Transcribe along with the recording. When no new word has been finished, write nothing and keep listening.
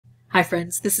Hi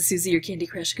friends, this is Suzy, your Candy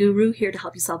Crush Guru, here to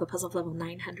help you solve the puzzle of level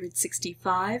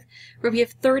 965, where we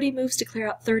have 30 moves to clear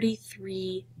out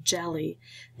 33 jelly.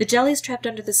 The jelly is trapped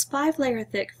under this 5-layer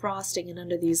thick frosting and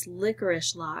under these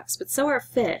licorice locks, but so are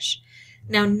fish.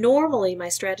 Now normally my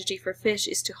strategy for fish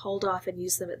is to hold off and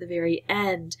use them at the very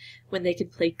end when they can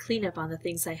play cleanup on the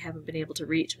things I haven't been able to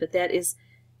reach, but that is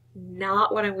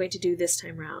not what I'm going to do this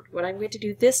time around. What I'm going to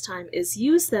do this time is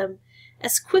use them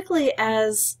as quickly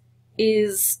as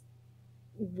is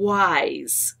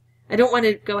wise. I don't want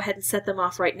to go ahead and set them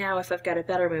off right now if I've got a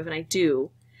better move, and I do.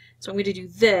 So I'm going to do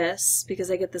this because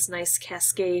I get this nice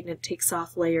cascade and it takes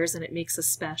off layers and it makes a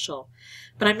special.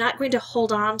 But I'm not going to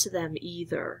hold on to them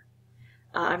either.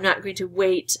 I'm not going to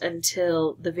wait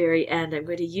until the very end. I'm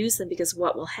going to use them because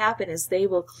what will happen is they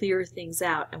will clear things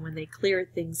out, and when they clear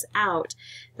things out,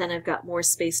 then I've got more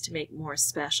space to make more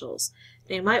specials.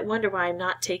 Now you might wonder why I'm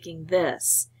not taking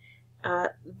this.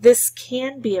 This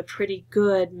can be a pretty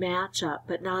good matchup,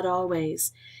 but not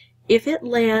always. If it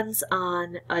lands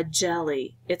on a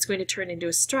jelly, it's going to turn into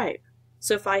a stripe.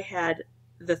 So if I had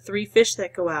the 3 fish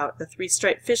that go out, the 3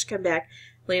 striped fish come back,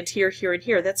 land here, here, and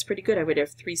here, that's pretty good. I would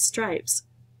have 3 stripes.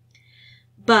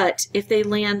 But if they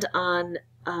land on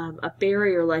a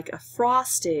barrier like a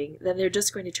frosting, then they're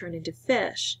just going to turn into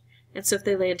fish. And so if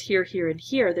they land here, here, and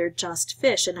here, they're just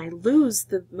fish, and I lose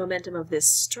the momentum of this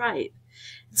stripe.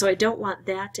 So I don't want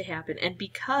that to happen, and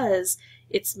because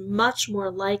it's much more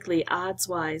likely,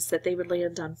 odds-wise, that they would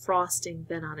land on frosting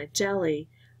than on a jelly,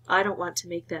 I don't want to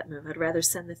make that move. I'd rather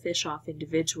send the fish off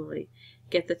individually,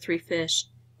 get the 3 fish,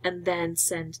 and then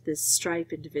send this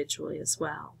stripe individually as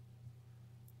well.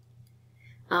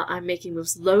 I'm making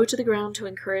moves low to the ground to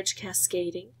encourage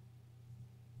cascading.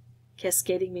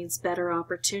 Cascading means better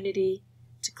opportunity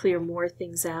to clear more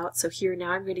things out. So here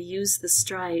now I'm going to use the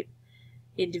stripe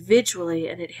individually,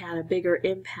 and it had a bigger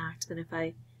impact than if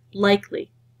I,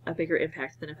 likely a bigger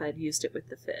impact than if I'd used it with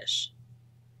the fish.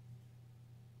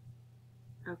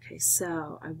 Okay,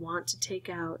 so I want to take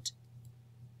out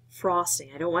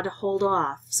frosting. I don't want to hold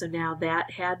off, so now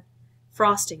that had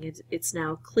frosting, it's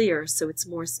now clear, so it's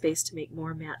more space to make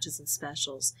more matches and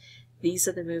specials. These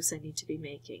are the moves I need to be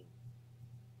making.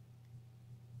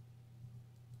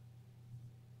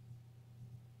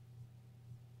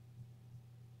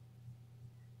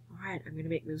 Alright, I'm going to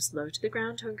make moves low to the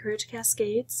ground to encourage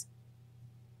cascades.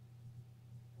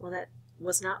 Well, that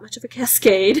was not much of a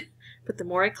cascade, but the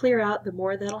more I clear out, the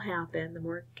more that'll happen, the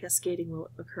more cascading will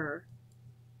occur.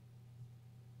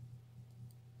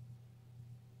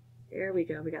 There we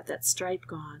go, we got that stripe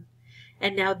gone.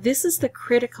 And now this is the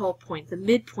critical point, the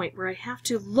midpoint, where I have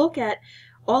to look at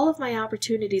all of my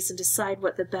opportunities and decide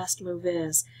what the best move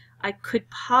is. I could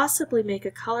possibly make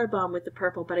a color bomb with the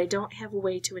purple, but I don't have a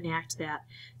way to enact that.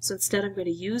 So instead I'm going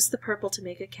to use the purple to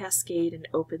make a cascade and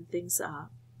open things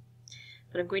up.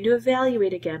 But I'm going to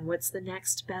evaluate again what's the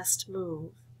next best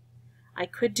move. I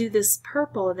could do this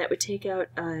purple, and that would take out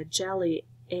a jelly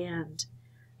and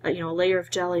a layer of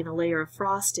jelly and a layer of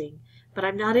frosting. But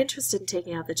I'm not interested in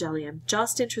taking out the jelly. I'm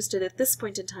just interested at this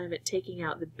point in time at taking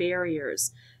out the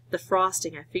barriers, the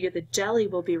frosting. I figure the jelly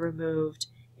will be removed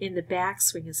in the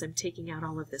backswing as I'm taking out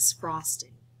all of this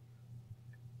frosting.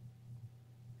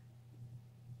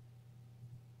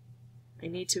 I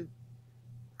need to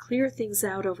clear things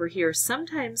out over here.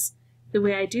 Sometimes the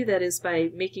way I do that is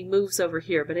by making moves over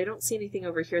here, but I don't see anything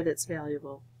over here that's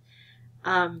valuable.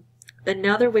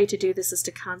 Another way to do this is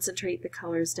to concentrate the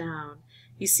colors down.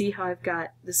 You see how I've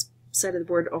got this side of the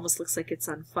board almost looks like it's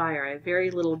on fire. I have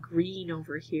very little green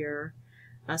over here,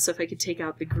 so if I could take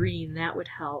out the green, that would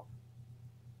help.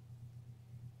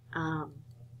 And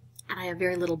I have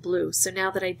very little blue. So now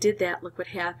that I did that, look what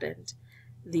happened.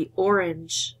 The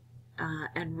orange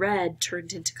and red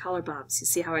turned into color bombs. You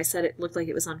see how I said it looked like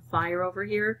it was on fire over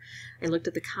here? I looked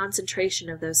at the concentration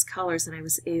of those colors, and I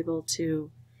was able to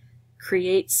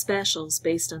create specials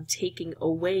based on taking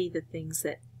away the things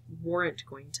that weren't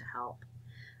going to help.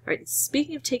 Alright,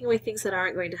 speaking of taking away things that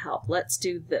aren't going to help, let's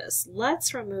do this.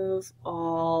 Let's remove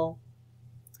all...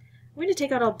 I'm going to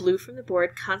take out all blue from the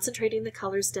board, concentrating the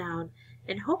colors down,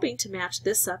 and hoping to match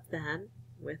this up then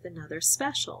with another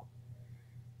special.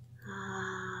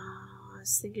 I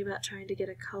was thinking about trying to get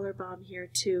a color bomb here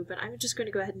too, but I'm just going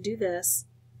to go ahead and do this.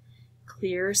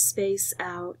 Clear space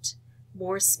out.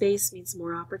 More space means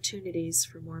more opportunities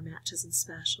for more matches and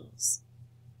specials.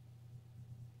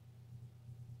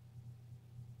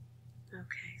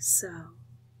 Okay, so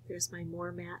there's my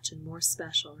more match and more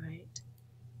special, right?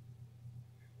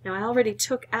 Now I already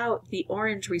took out the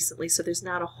orange recently, so there's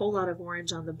not a whole lot of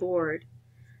orange on the board.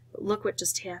 But look what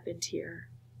just happened here.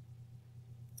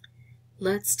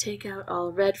 Let's take out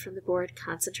all red from the board,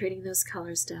 concentrating those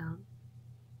colors down.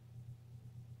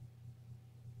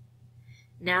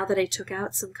 Now that I took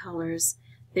out some colors,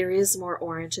 there is more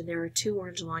orange, and there are 2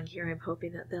 orange along here. I'm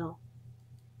hoping that they'll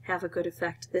have a good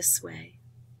effect this way.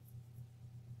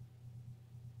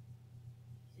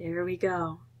 There we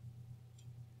go.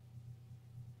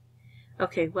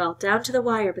 Okay, well, down to the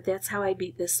wire, but that's how I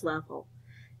beat this level.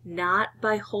 Not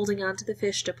by holding onto the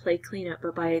fish to play cleanup,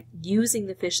 but by using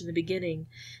the fish in the beginning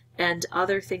and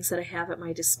other things that I have at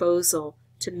my disposal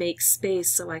to make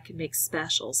space so I can make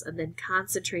specials, and then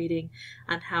concentrating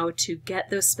on how to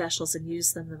get those specials and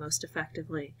use them the most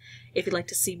effectively. If you'd like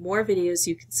to see more videos,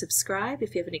 you can subscribe.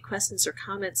 If you have any questions or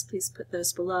comments, please put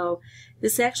those below.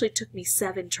 This actually took me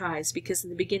 7 tries because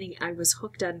in the beginning I was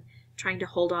hooked on trying to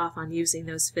hold off on using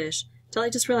those fish until I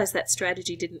just realized that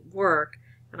strategy didn't work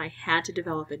and I had to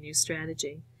develop a new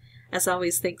strategy. As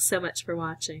always, thanks so much for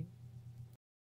watching.